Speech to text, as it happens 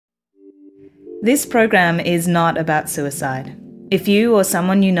This program is not about suicide. If you or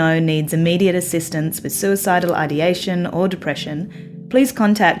someone you know needs immediate assistance with suicidal ideation or depression, please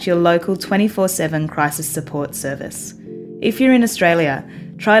contact your local 24/7 crisis support service. If you're in Australia,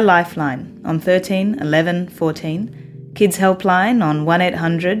 try Lifeline on 13 11 14, Kids Helpline on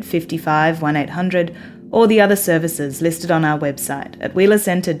 1800 55 1800, or the other services listed on our website at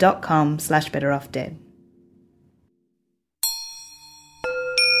wheelercentre.com/betteroffdead.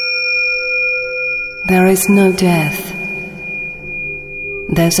 There is no death.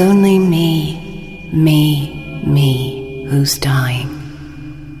 There's only me who's dying.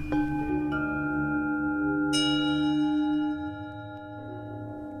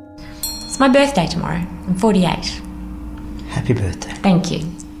 It's my birthday tomorrow. I'm 48. Happy birthday. Thank you.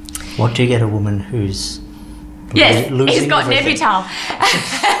 What do you get a woman who's losing he's got everything? Nebutal.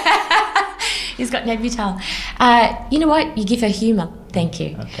 He's got Nebutal. You know what? You give her humour. Thank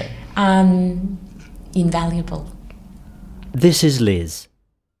you. Okay. Invaluable. This is Liz.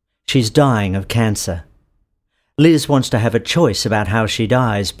 She's dying of cancer. Liz wants to have a choice about how she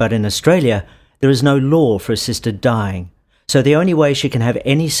dies, but in Australia, there is no law for assisted dying, so the only way she can have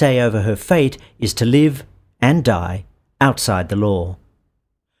any say over her fate is to live and die outside the law.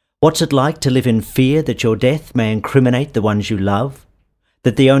 What's it like to live in fear that your death may incriminate the ones you love?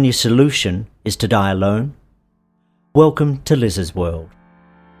 That the only solution is to die alone? Welcome to Liz's world.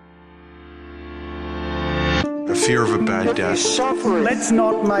 The fear of a bad death. Let's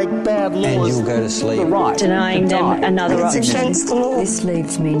not make bad laws. And you'll go to sleep. Right. Denying them another option. This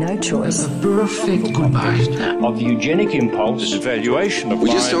leaves me no choice. Perfect goodbye. Of the eugenic impulse, this evaluation of we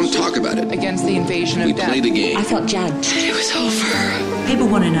just don't talk about it. Against the invasion of death. We play the game. I felt judged. It was over. People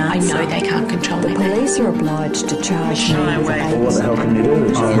want to know. I know they can't control me. The police are obliged to charge me. Well, what the hell can you do?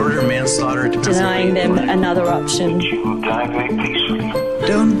 Murder, manslaughter, Denying them another option.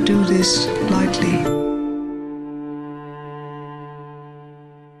 Don't do this lightly.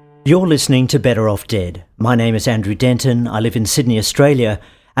 You're listening to Better Off Dead. My name is Andrew Denton, I live in Sydney, Australia,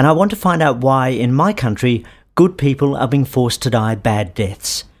 and I want to find out why, in my country, good people are being forced to die bad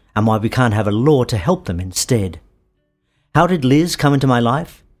deaths, and why we can't have a law to help them instead. How did Liz come into my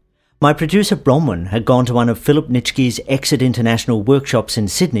life? My producer Bronwyn had gone to one of Philip Nitschke's Exit International workshops in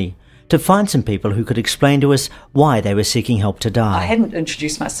Sydney to find some people who could explain to us why they were seeking help to die. I hadn't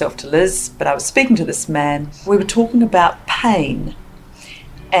introduced myself to Liz, but I was speaking to this man. We were talking about pain.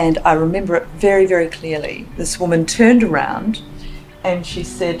 And I remember it very, very clearly. This woman turned around and she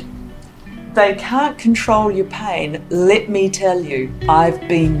said, "They can't control your pain. Let me tell you, I've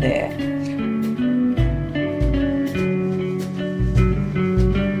been there."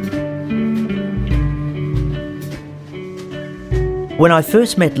 When I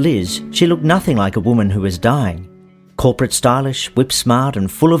first met Liz, she looked nothing like a woman who was dying. Corporate stylish, whip smart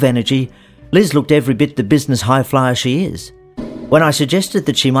and full of energy, Liz looked every bit the business high flyer she is. When I suggested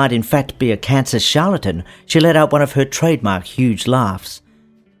that she might in fact be a cancer charlatan, she let out one of her trademark huge laughs.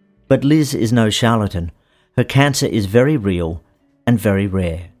 But Liz is no charlatan. Her cancer is very real and very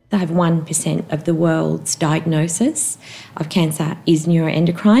rare. I have 1% of the world's diagnosis of cancer is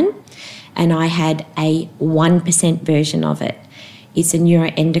neuroendocrine, and I had a 1% version of it. It's a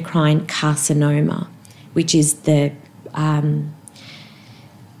neuroendocrine carcinoma, which is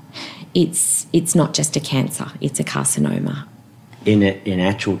it's not just a cancer, it's a carcinoma. In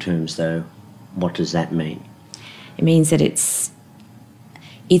actual terms, though, what does that mean? It means that it's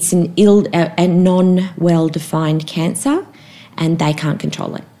a non-well-defined cancer, and they can't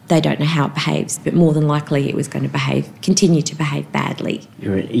control it. They don't know how it behaves, but more than likely it was going to continue to behave badly.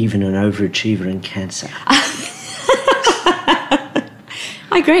 You're even an overachiever in cancer.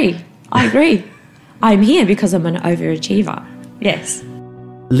 I agree. I'm here because I'm an overachiever. Yes.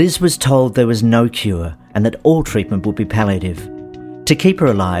 Liz was told there was no cure and that all treatment would be palliative. To keep her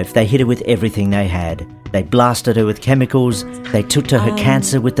alive, they hit her with everything they had. They blasted her with chemicals. They took to her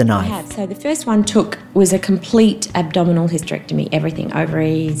cancer with the knife. So the first one was a complete abdominal hysterectomy. Everything,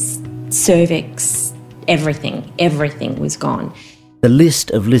 ovaries, cervix, everything was gone. The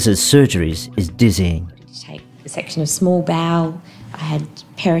list of Liz's surgeries is dizzying. To take a section of small bowel. I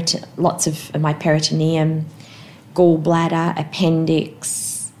had lots of my peritoneum, gallbladder,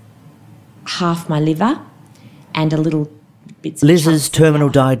 appendix, half my liver, and a little bits of Liz's terminal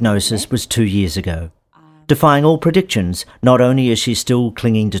diagnosis was 2 years ago. Defying all predictions, not only is she still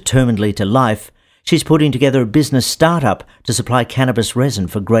clinging determinedly to life, she's putting together a business startup to supply cannabis resin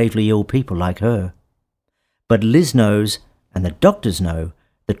for gravely ill people like her. But Liz knows, and the doctors know,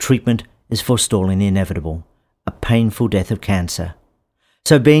 the treatment is forestalling the inevitable, a painful death of cancer.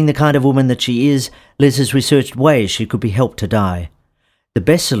 So being the kind of woman that she is, Liz has researched ways she could be helped to die. The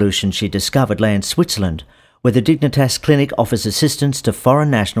best solution she discovered lay in Switzerland, where the Dignitas Clinic offers assistance to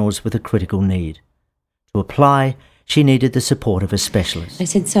foreign nationals with a critical need. To apply, she needed the support of a specialist. I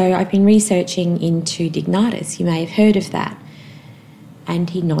said, so I've been researching into Dignitas. You may have heard of that. And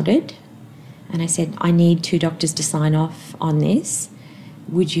he nodded. And I said, I need 2 doctors to sign off on this.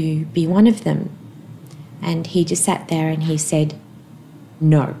 Would you be one of them? And he just sat there and he said,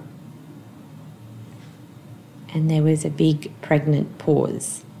 no. And there was a big pregnant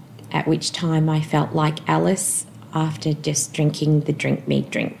pause, at which time I felt like Alice after just drinking the drink me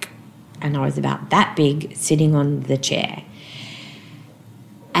drink. And I was about that big sitting on the chair.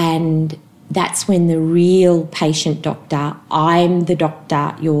 And that's when the real patient-doctor, I'm the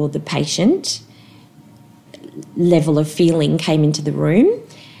doctor, you're the patient, level of feeling came into the room.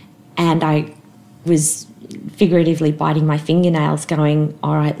 And I was figuratively biting my fingernails going,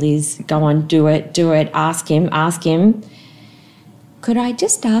 all right, Liz, go on, do it, ask him. Could I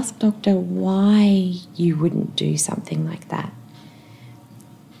just ask, doctor, why you wouldn't do something like that?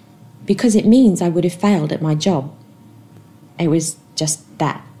 Because it means I would have failed at my job. It was just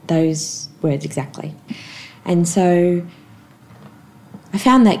that, those words exactly. And so I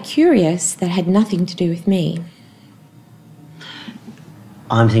found that curious, that had nothing to do with me.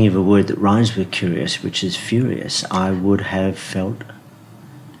 I'm thinking of a word that rhymes with curious, which is furious. I would have felt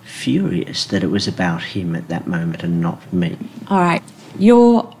furious that it was about him at that moment and not me. All right,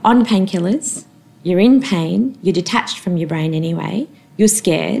 you're on painkillers, you're in pain, you're detached from your brain anyway, you're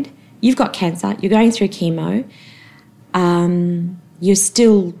scared, you've got cancer, you're going through chemo, you're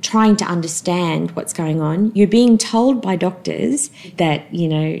still trying to understand what's going on. You're being told by doctors that,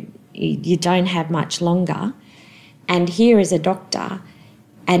 you don't have much longer. And here is a doctor,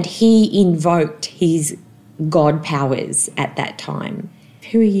 and he invoked his God powers at that time.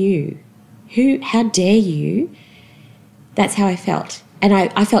 Who are you? How dare you? That's how I felt. And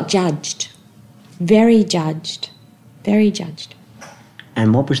I felt judged. Very judged. Very judged.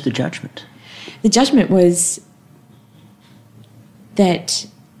 And what was the judgment? The judgment was that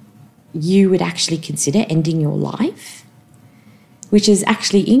you would actually consider ending your life, which is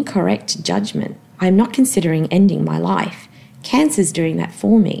actually incorrect judgment. I'm not considering ending my life. Cancer's doing that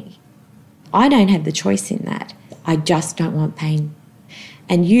for me. I don't have the choice in that. I just don't want pain.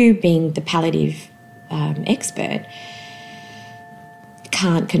 And you, being the palliative expert,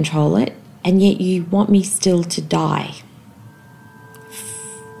 can't control it, and yet you want me still to die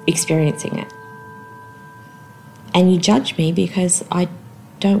experiencing it. And you judge me because I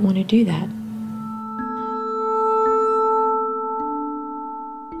don't want to do that.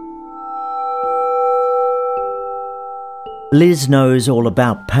 Liz knows all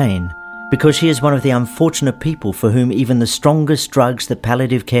about pain because she is one of the unfortunate people for whom even the strongest drugs that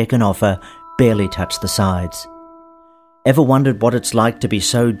palliative care can offer barely touch the sides. Ever wondered what it's like to be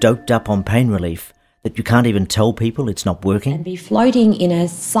so doped up on pain relief that you can't even tell people it's not working? And be floating in a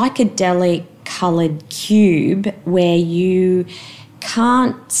psychedelic coloured cube where you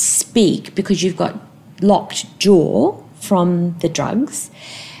can't speak because you've got locked jaw from the drugs.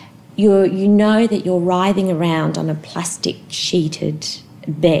 You know that you're writhing around on a plastic sheeted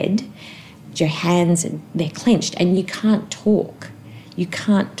bed. Your hands, they're clenched, and you can't talk. You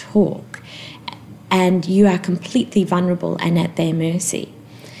can't talk. And you are completely vulnerable and at their mercy.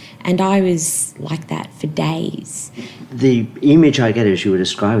 And I was like that for days. The image I get as you were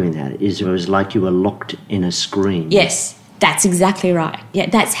describing that is it was like you were locked in a screen. Yes, that's exactly right. Yeah,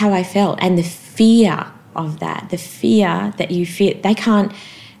 that's how I felt. And the fear of that, the fear that you feel,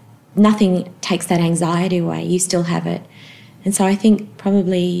 nothing takes that anxiety away. You still have it. And so I think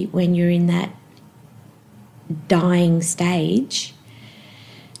probably when you're in that dying stage,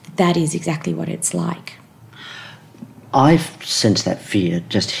 that is exactly what it's like. I've sensed that fear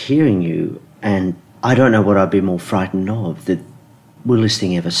just hearing you, and I don't know what I'd be more frightened of, that will this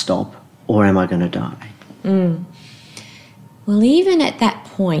thing ever stop, or am I going to die? Well, even at that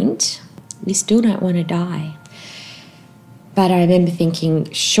point, we still don't want to die. But I remember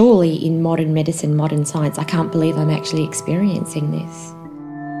thinking, surely in modern medicine, modern science, I can't believe I'm actually experiencing this.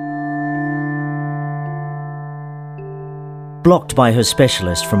 Blocked by her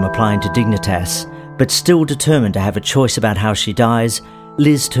specialist from applying to Dignitas, but still determined to have a choice about how she dies,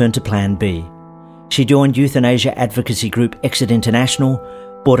 Liz turned to Plan B. She joined euthanasia advocacy group Exit International,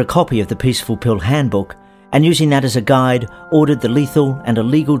 bought a copy of the Peaceful Pill Handbook, and using that as a guide, ordered the lethal and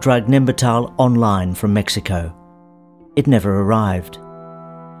illegal drug Nembutal online from Mexico. It never arrived.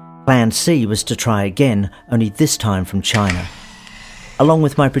 Plan C was to try again, only this time from China. Along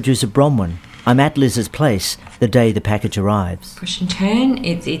with my producer Bronwyn, I'm at Liz's place the day the package arrives. Push and turn,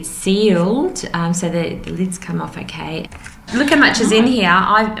 it's sealed, so the lids come off okay. Look how much is in here.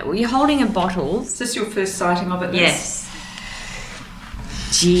 You're holding a bottle. Is this your first sighting of it? Yes.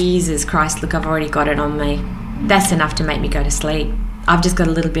 Jesus Christ, look, I've already got it on me. That's enough to make me go to sleep. I've just got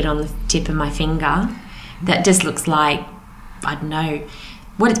a little bit on the tip of my finger. That just looks like, I don't know,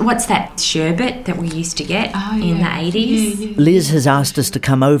 what's that sherbet that we used to get in the 80s? Yeah. Liz has asked us to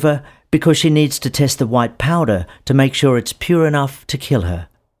come over because she needs to test the white powder to make sure it's pure enough to kill her.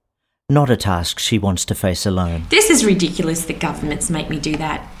 Not a task she wants to face alone. This is ridiculous that governments make me do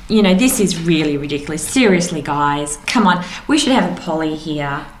that. You know, this is really ridiculous. Seriously, guys, come on. We should have a poly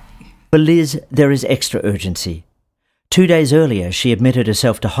here. For Liz, there is extra urgency. 2 days earlier, she admitted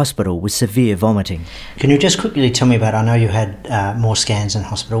herself to hospital with severe vomiting. Can you just quickly tell me about, I know you had more scans in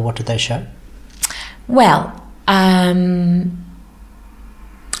hospital. What did they show? Well, I've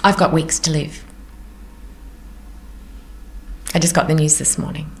got weeks to live. I just got the news this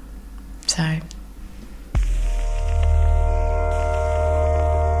morning. So...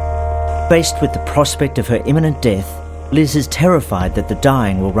 Faced with the prospect of her imminent death, Liz is terrified that the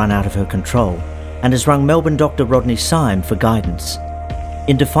dying will run out of her control and has rung Melbourne doctor Rodney Syme for guidance.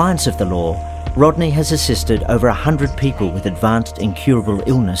 In defiance of the law, Rodney has assisted over 100 people with advanced incurable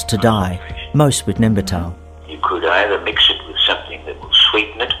illness to die, most with Nembutal. You could either mix it with something that will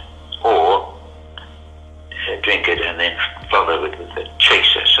sweeten it, or drink it and then follow it with a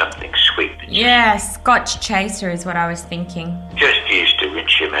chaser, something sweet. Yeah, Scotch chaser is what I was thinking. Just used to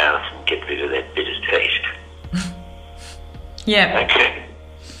rinse your mouth and get rid of that bitter taste. Yeah. Okay.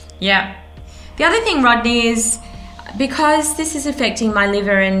 Yeah. The other thing, Rodney, is because this is affecting my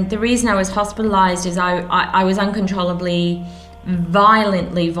liver, and the reason I was hospitalised is I was uncontrollably,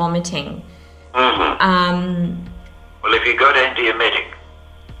 violently vomiting. Mm-hmm. Well, if you got antiemetic?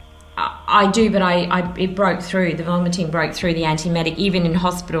 I do, but it broke through. The vomiting broke through the antiemetic. Even in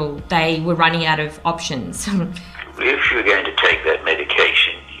hospital, they were running out of options. If you were going to take that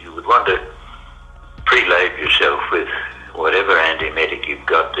medication, you would want to preload yourself with whatever antiemetic you've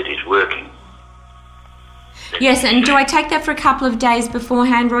got that is working. Yes, and do I take that for a couple of days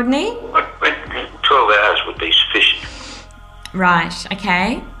beforehand, Rodney? 12 hours would be sufficient. Right,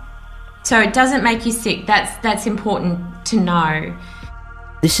 okay. So it doesn't make you sick. That's important to know.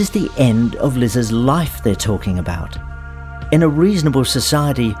 This is the end of Liz's life they're talking about. In a reasonable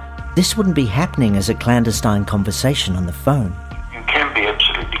society, this wouldn't be happening as a clandestine conversation on the phone. You can be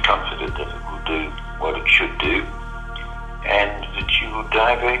absolutely confident that it will do what it should do, and that you will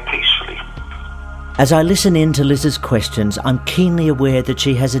die very peacefully. As I listen in to Liz's questions, I'm keenly aware that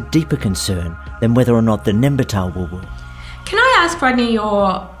she has a deeper concern than whether or not the Nembutal will work. Can I ask, Rodney,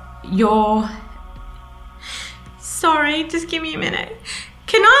 your... Sorry, just give me a minute.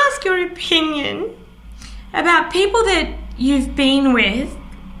 Can I ask your opinion about people that you've been with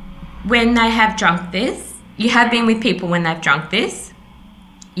when they have drunk this? You have been with people when they've drunk this?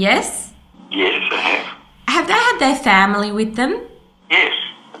 Yes? Yes, I have. Have they had their family with them? Yes.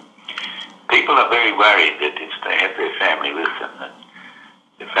 People are very worried that if they have their family with them, that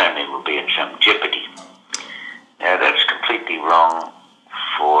the family will be in some jeopardy. Now, that's completely wrong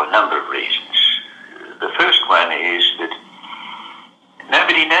for a number of reasons. The first one is that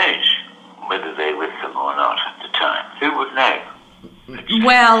nobody knows whether they're with them or not at the time. Who would know?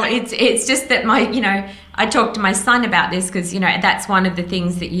 Well, it's just that I talked to my son about this because, that's one of the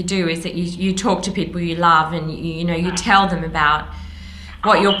things that you do is that you talk to people you love and, you tell them about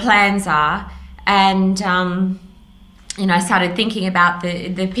what your plans are. And, I started thinking about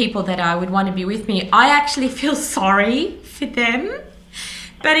the people that I would want to be with me. I actually feel sorry for them.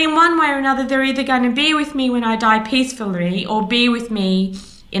 But in one way or another, they're either going to be with me when I die peacefully or be with me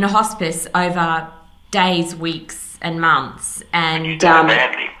in a hospice over days, weeks and months. And you die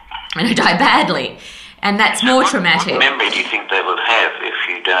badly. And I die badly. And that's more traumatic. What memory do you think they will have if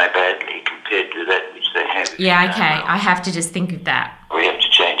you die badly compared to that which they have? Yeah, okay. I have to just think of that. We have to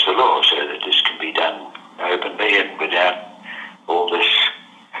change the law so that this can be done openly and without all this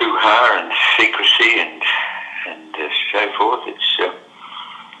hoo-ha and secrecy and so forth.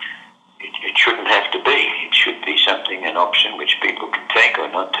 It shouldn't have to be. It should be something, an option which people can take or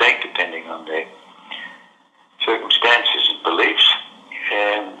not take depending on their circumstances and beliefs.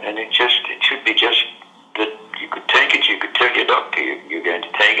 And it should be just that you could take it, you could tell your doctor you're going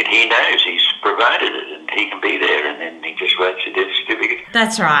to take it. He knows, he's provided it, and he can be there, and then he just writes a death certificate.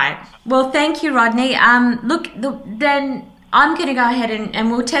 That's right. Well, thank you, Rodney. Then I'm going to go ahead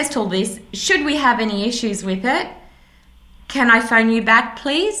and we'll test all this. Should we have any issues with it, can I phone you back,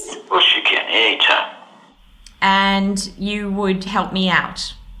 please? Of course you can, anytime. And you would help me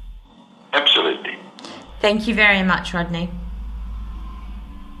out? Absolutely. Thank you very much, Rodney.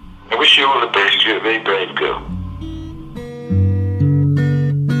 I wish you all the best. You're a very brave girl.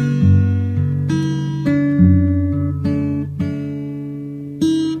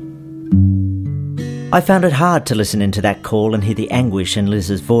 I found it hard to listen into that call and hear the anguish in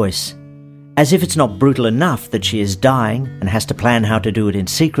Liz's voice. As if it's not brutal enough that she is dying and has to plan how to do it in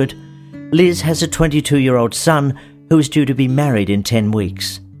secret, Liz has a 22-year-old son who is due to be married in 10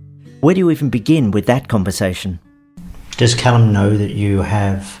 weeks. Where do you even begin with that conversation? Does Callum know that you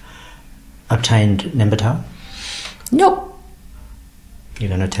have obtained Nembutal? Nope. You're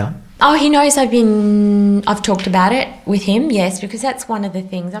going to tell him? Oh, he knows I've talked about it with him, yes, because that's one of the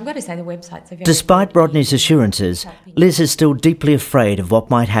things. I've got to say the website's a very... Despite Rodney's assurances, Liz is still deeply afraid of what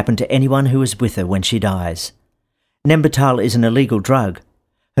might happen to anyone who is with her when she dies. Nembutal is an illegal drug.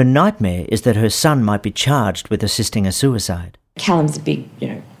 Her nightmare is that her son might be charged with assisting a suicide. Callum's a big,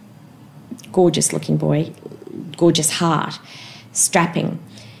 gorgeous looking boy, gorgeous heart, strapping,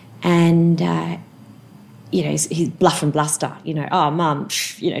 and... he's bluff and bluster, oh, Mum,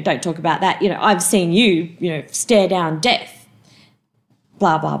 don't talk about that. I've seen you, stare down death,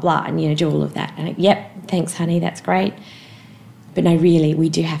 blah, blah, blah, and, do all of that. And yep, thanks, honey, that's great. But no, really, we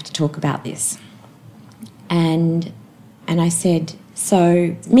do have to talk about this. And I said,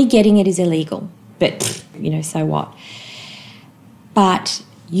 so me getting it is illegal, but, so what? But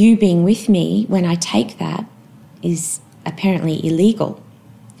you being with me when I take that is apparently illegal.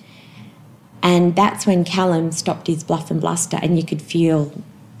 And that's when Callum stopped his bluff and bluster, and you could feel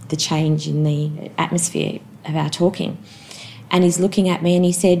the change in the atmosphere of our talking. And he's looking at me and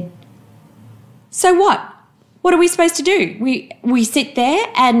he said, so what? What are we supposed to do? We sit there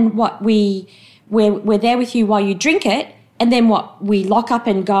and we're there with you while you drink it, and then what? We lock up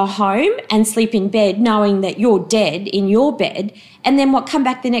and go home and sleep in bed knowing that you're dead in your bed, and then come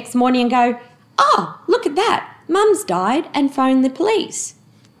back the next morning and go, oh, look at that, Mum's died, and phone the police.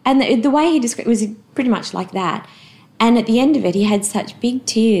 And the way he described it was pretty much like that. And at the end of it, he had such big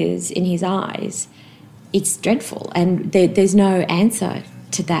tears in his eyes. It's dreadful. And there's no answer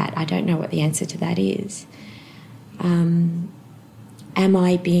to that. I don't know what the answer to that is. Am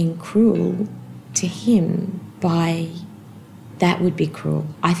I being cruel to him by... That would be cruel.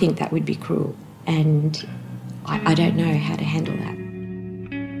 I think that would be cruel. And I don't know how to handle that.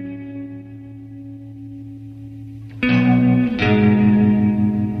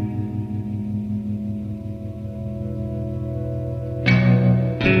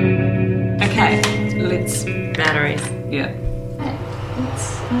 Batteries. Yeah.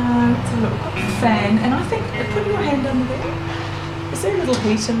 Let's have a look. Fan, and I think, put your hand under there. Is there a little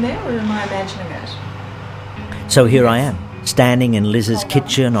heat in there, or am I imagining it? So here I am, standing in Liz's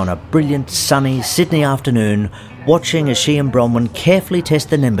kitchen on a brilliant, sunny Sydney afternoon, watching as she and Bronwyn carefully test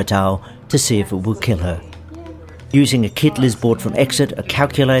the Nembutal to see if it will kill her. Using a kit Liz bought from Exit, a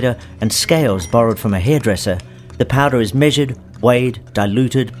calculator, and scales borrowed from a hairdresser, the powder is measured, weighed,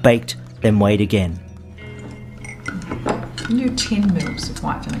 diluted, baked, then weighed again. You do 10 mils of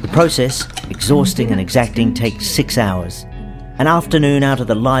white vinegar. The process, exhausting and exacting, takes 6 hours. An afternoon out of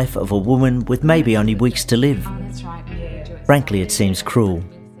the life of a woman with maybe only weeks to live. Frankly, it seems cruel.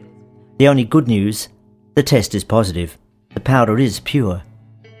 The only good news, the test is positive. The powder is pure.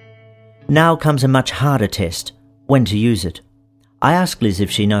 Now comes a much harder test, when to use it. I ask Liz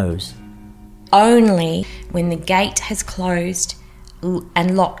if she knows. Only when the gate has closed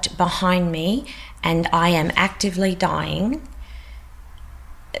and locked behind me and I am actively dying,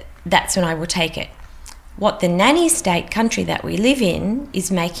 that's when I will take it. What the nanny state country that we live in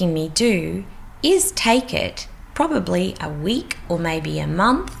is making me do is take it probably a week or maybe a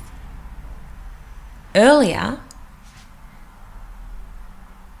month earlier,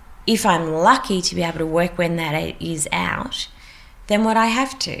 if I'm lucky to be able to work when that is out, than what I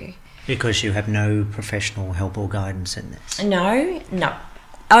have to. Because you have no professional help or guidance in this? No,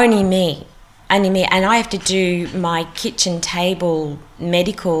 only me. And I have to do my kitchen table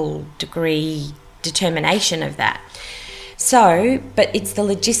medical degree determination of that. So, but it's the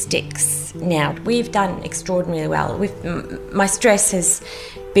logistics now. We've done extraordinarily well. My stress has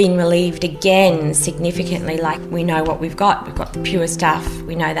been relieved again significantly. Like, we know what we've got. We've got the pure stuff.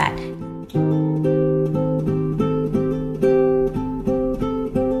 We know that.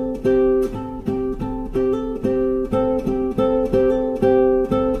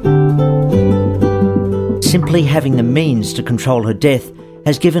 Simply having the means to control her death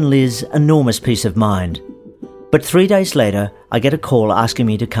has given Liz enormous peace of mind. But 3 days later, I get a call asking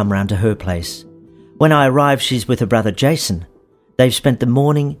me to come round to her place. When I arrive, she's with her brother Jason. They've spent the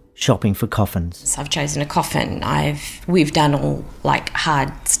morning shopping for coffins. So I've chosen a coffin. We've done all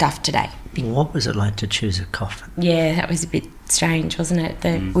hard stuff today. What was it like to choose a coffin? Yeah, that was a bit strange, wasn't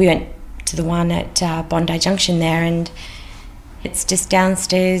it? We went to the one at Bondi Junction there, and it's just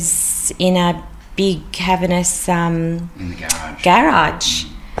downstairs in a big cavernous in the garage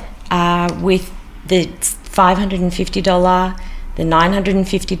with the $550, the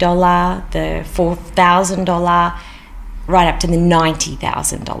 $950, the $4,000, right up to the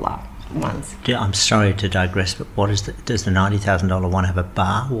 $90,000 ones. I'm sorry to digress, but does the $90,000 one have a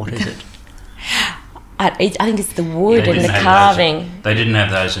bar? What is it? I think it's the wood and the carving. They didn't have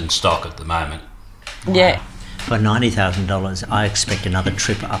those in stock at the moment. Wow. Yeah. For $90,000, I expect another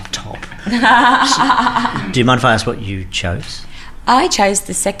trip up top. Do you mind if I ask what you chose? I chose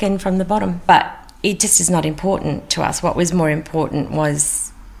the second from the bottom, but it just is not important to us. What was more important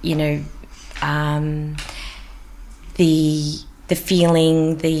was, the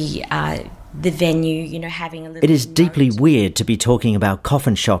feeling, the venue, having a little... It is deeply weird to be talking about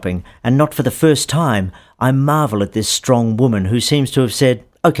coffin shopping, and not for the first time, I marvel at this strong woman who seems to have said,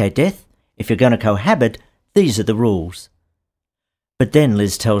 OK, Death, if you're going to cohabit, these are the rules. But then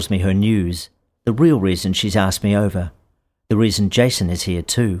Liz tells me her news, the real reason she's asked me over, the reason Jason is here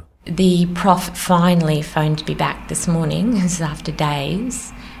too. The prof finally phoned me back this morning, this is after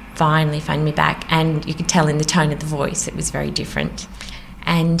days, finally phoned me back, and you could tell in the tone of the voice it was very different.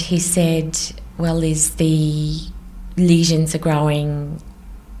 And he said, well, Liz, the lesions are growing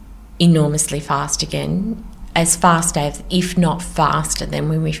enormously fast again, as fast as, if not faster than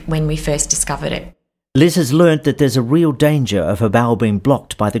when we first discovered it. Liz has learnt that there's a real danger of her bowel being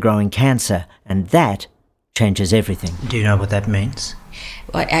blocked by the growing cancer, and that changes everything. Do you know what that means?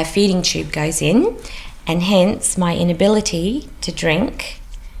 Well, our feeding tube goes in, and hence my inability to drink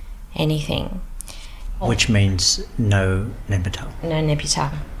anything. Which means no Nembutal. No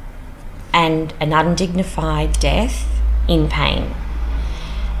Nembutal. And an undignified death in pain.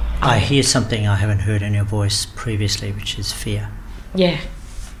 I hear something I haven't heard in your voice previously, which is fear. Yeah.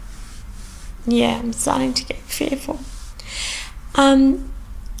 Yeah, I'm starting to get fearful.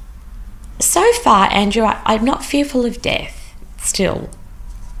 So far, Andrew, I'm not fearful of death, still.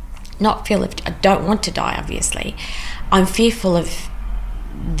 I don't want to die, obviously. I'm fearful of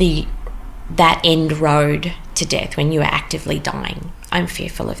that end road to death when you are actively dying. I'm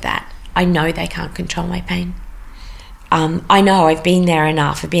fearful of that. I know they can't control my pain. I know I've been there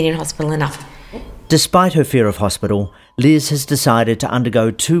enough. I've been in hospital enough. Despite her fear of hospital, Liz has decided to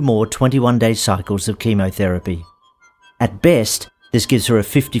undergo 2 more 21-day cycles of chemotherapy. At best, this gives her a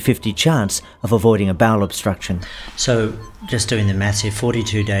 50-50 chance of avoiding a bowel obstruction. So, just doing the maths here,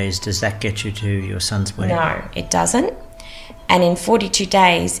 42 days, does that get you to your son's wedding? No, it doesn't. And in 42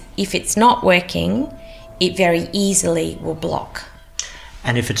 days, if it's not working, it very easily will block.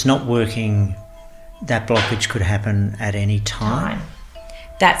 And if it's not working, that blockage could happen at any time?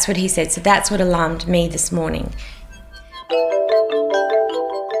 That's what he said. So that's what alarmed me this morning.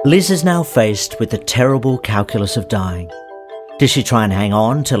 Liz is now faced with the terrible calculus of dying. Does she try and hang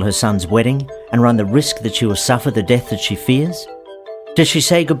on till her son's wedding and run the risk that she will suffer the death that she fears? Does she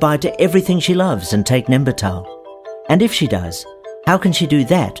say goodbye to everything she loves and take Nembutal? And if she does, how can she do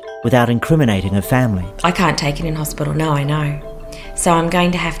that without incriminating her family? I can't take it in hospital, no, I know. So I'm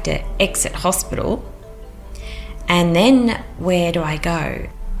going to have to exit hospital. And then where do I go?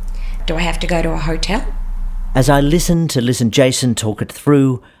 Do I have to go to a hotel? As I listen to Jason talk it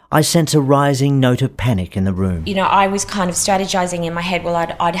through, I sense a rising note of panic in the room. I was kind of strategizing in my head, well,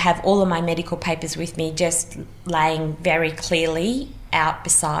 I'd have all of my medical papers with me just laying very clearly out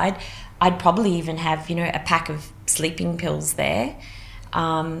beside. I'd probably even have, a pack of sleeping pills there.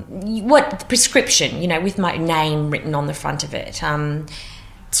 Prescription, with my name written on the front of it.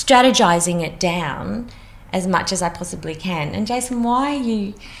 Strategizing it down as much as I possibly can. And Jason, why are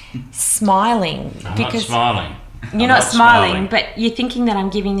you smiling? I'm not smiling. You're not smiling, but you're thinking that I'm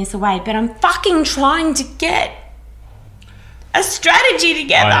giving this away. But I'm fucking trying to get a strategy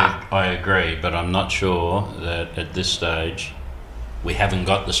together. I agree, but I'm not sure that at this stage we haven't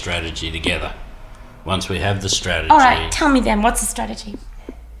got the strategy together. Once we have the strategy... All right, tell me then, what's the strategy?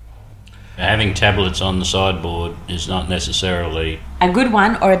 Having tablets on the sideboard is not necessarily... a good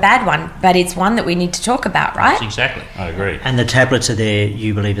one or a bad one, but it's one that we need to talk about, right? Exactly, I agree. And the tablets are there,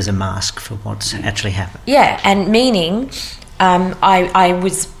 you believe, as a mask for what's actually happened? Yeah, and meaning I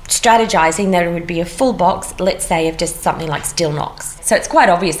was strategizing that it would be a full box, let's say, of just something like Stilnox. So it's quite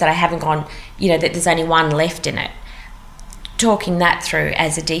obvious that I haven't gone, that there's only one left in it. Talking that through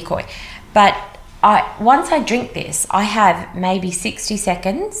as a decoy. But once I drink this, I have maybe 60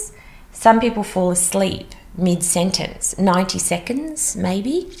 seconds. Some people fall asleep mid-sentence, 90 seconds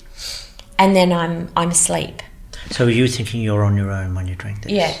maybe, and then I'm asleep. So are you thinking you're on your own when you drink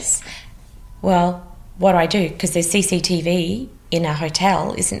this? Yes. Well, what do I do? Because there's CCTV in a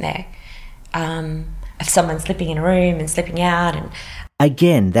hotel, isn't there? Of someone slipping in a room and slipping out. And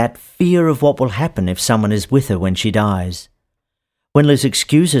again, that fear of what will happen if someone is with her when she dies. When Liz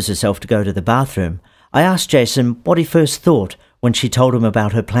excuses herself to go to the bathroom, I ask Jason what he first thought when she told him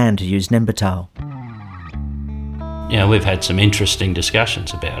about her plan to use Nembutal. Yeah, we've had some interesting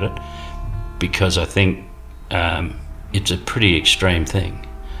discussions about it because I think it's a pretty extreme thing.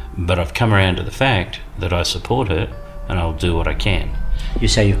 But I've come around to the fact that I support her and I'll do what I can. You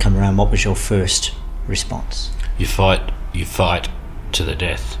say you've come around. What was your first response? You fight to the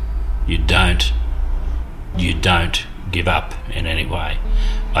death. You don't give up in any way.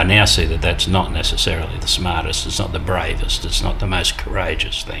 I now see that that's not necessarily the smartest, it's not the bravest, it's not the most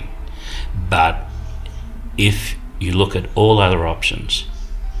courageous thing. But if you look at all other options,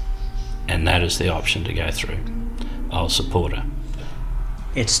 and that is the option to go through, I'll support her.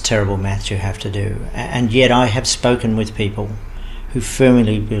 It's terrible math you have to do, and yet I have spoken with people who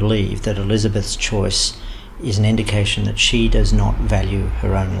firmly believe that Elizabeth's choice is an indication that she does not value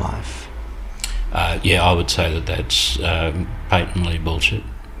her own life. Yeah, I would say that that's patently bullshit.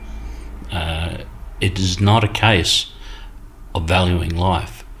 It is not a case of valuing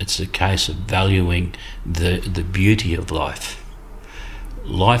life. It's a case of valuing the beauty of life.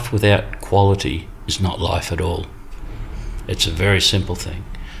 Life without quality is not life at all. It's a very simple thing.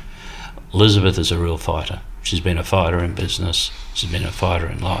 Elizabeth is a real fighter. She's been a fighter in business. She's been a fighter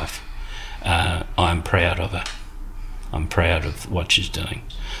in life. I'm proud of her. I'm proud of what she's doing.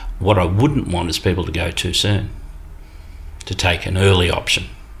 What I wouldn't want is people to go too soon, to take an early option.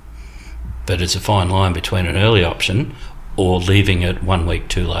 But it's a fine line between an early option or leaving it 1 week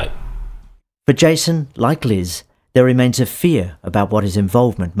too late. For Jason, like Liz, there remains a fear about what his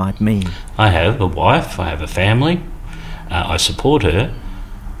involvement might mean. I have a wife, I have a family, I support her.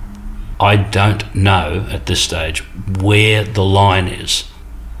 I don't know at this stage where the line is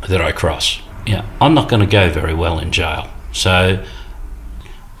that I cross. Yeah, I'm not going to go very well in jail. So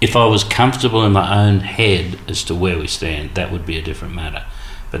if I was comfortable in my own head as to where we stand, that would be a different matter.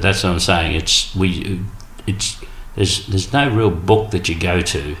 But that's what I'm saying. There's no real book that you go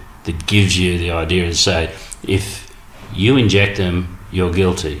to that gives you the idea to say, if you inject them, you're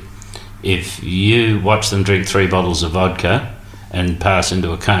guilty. If you watch them drink 3 bottles of vodka and pass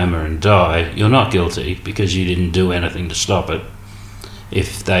into a coma and die, you're not guilty because you didn't do anything to stop it.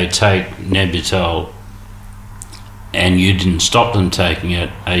 If they take Nembutal and you didn't stop them taking it,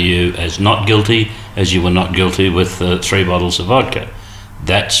 are you as not guilty as you were not guilty with 3 bottles of vodka?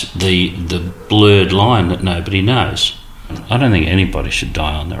 That's the blurred line that nobody knows. I don't think anybody should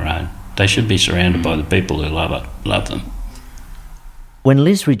die on their own. They should be surrounded by the people who love them. When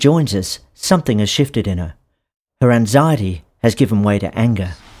Liz rejoins us, something has shifted in her. Her anxiety has given way to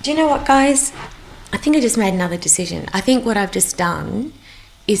anger. Do you know what, guys? I think I just made another decision. I think what I've just done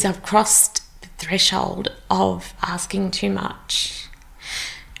is I've crossed the threshold of asking too much.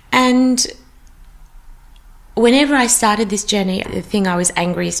 And whenever I started this journey, the thing I was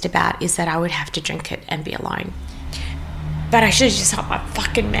angriest about is that I would have to drink it and be alone. But I should have just shut my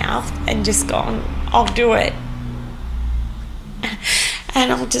fucking mouth and just gone, I'll do it.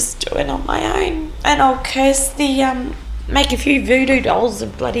 And I'll just do it on my own. And I'll curse the, make a few voodoo dolls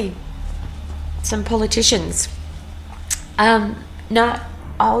of bloody some politicians. No,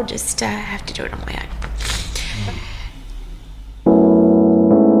 I'll just have to do it on my own.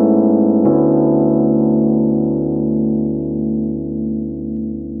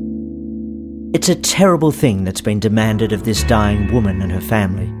 It's a terrible thing that's been demanded of this dying woman and her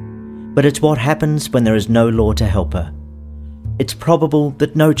family, but it's what happens when there is no law to help her. It's probable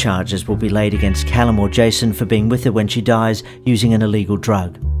that no charges will be laid against Callum or Jason for being with her when she dies using an illegal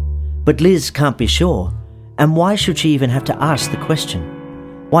drug. But Liz can't be sure, and why should she even have to ask the question?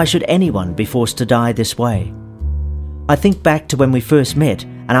 Why should anyone be forced to die this way? I think back to when we first met,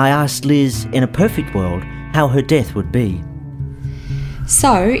 and I asked Liz, in a perfect world, how her death would be.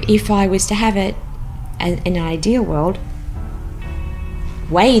 So, if I was to have it in an ideal world,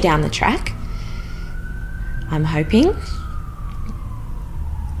 way down the track, I'm hoping,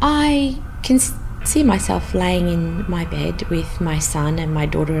 I can see myself laying in my bed with my son and my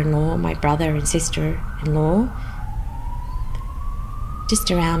daughter-in-law, my brother and sister-in-law, just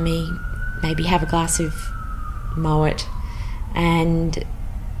around me, maybe have a glass of Moet and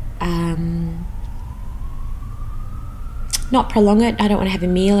not prolong it. I don't want to have a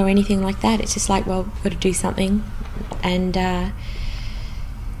meal or anything like that. It's just like, well, we've got to do something. And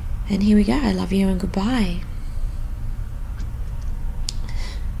here we go. I love you and goodbye.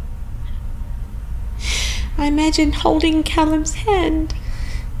 I imagine holding Callum's hand.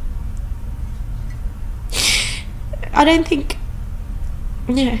 I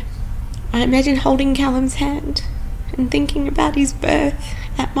imagine holding Callum's hand and thinking about his birth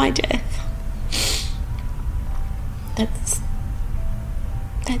at my death.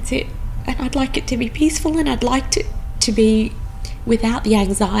 That's it. And I'd like it to be peaceful, and I'd like to be without the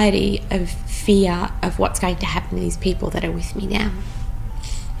anxiety of fear of what's going to happen to these people that are with me now.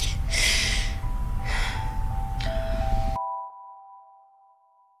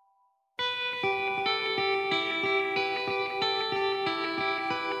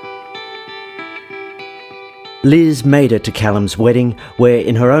 Liz made it to Callum's wedding, where,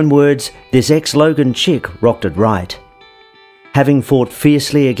 in her own words, this ex-Logan chick rocked it right. Having fought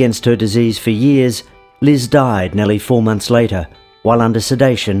fiercely against her disease for years, Liz died nearly 4 months later, while under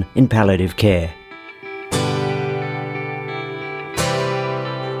sedation in palliative care.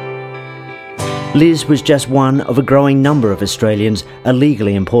 Liz was just one of a growing number of Australians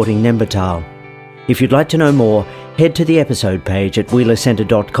illegally importing Nembutal. If you'd like to know more, head to the episode page at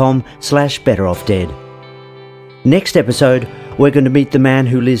wheelercentre.com/betteroffdead. Next episode, we're going to meet the man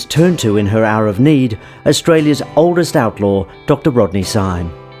who Liz turned to in her hour of need, Australia's oldest outlaw, Dr. Rodney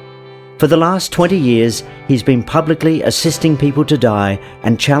Syme. For the last 20 years, he's been publicly assisting people to die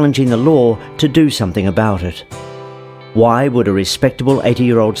and challenging the law to do something about it. Why would a respectable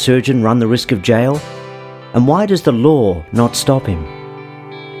 80-year-old surgeon run the risk of jail? And why does the law not stop him?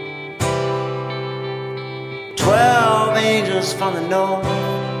 12 angels from the north,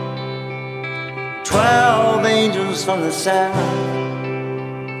 12 angels from the south,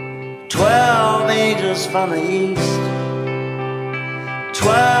 12 angels from the east,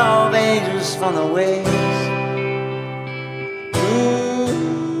 12 angels from the west.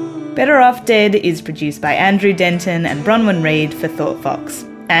 Better Off Dead is produced by Andrew Denton and Bronwyn Reid for Thought Fox,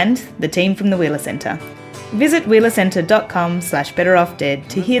 and the team from the Wheeler Centre. Visit wheelercentre.com/betteroffdead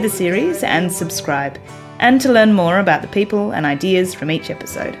to hear the series and subscribe, and to learn more about the people and ideas from each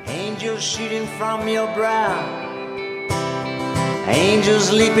episode. Angels shooting from your brow,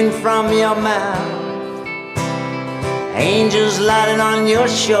 angels leaping from your mouth, angels lighting on your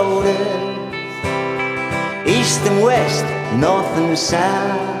shoulders, east and west, north and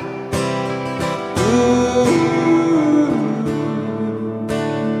south. Ooh,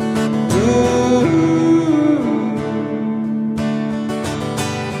 ooh.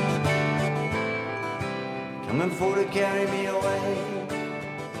 Coming for to carry me away.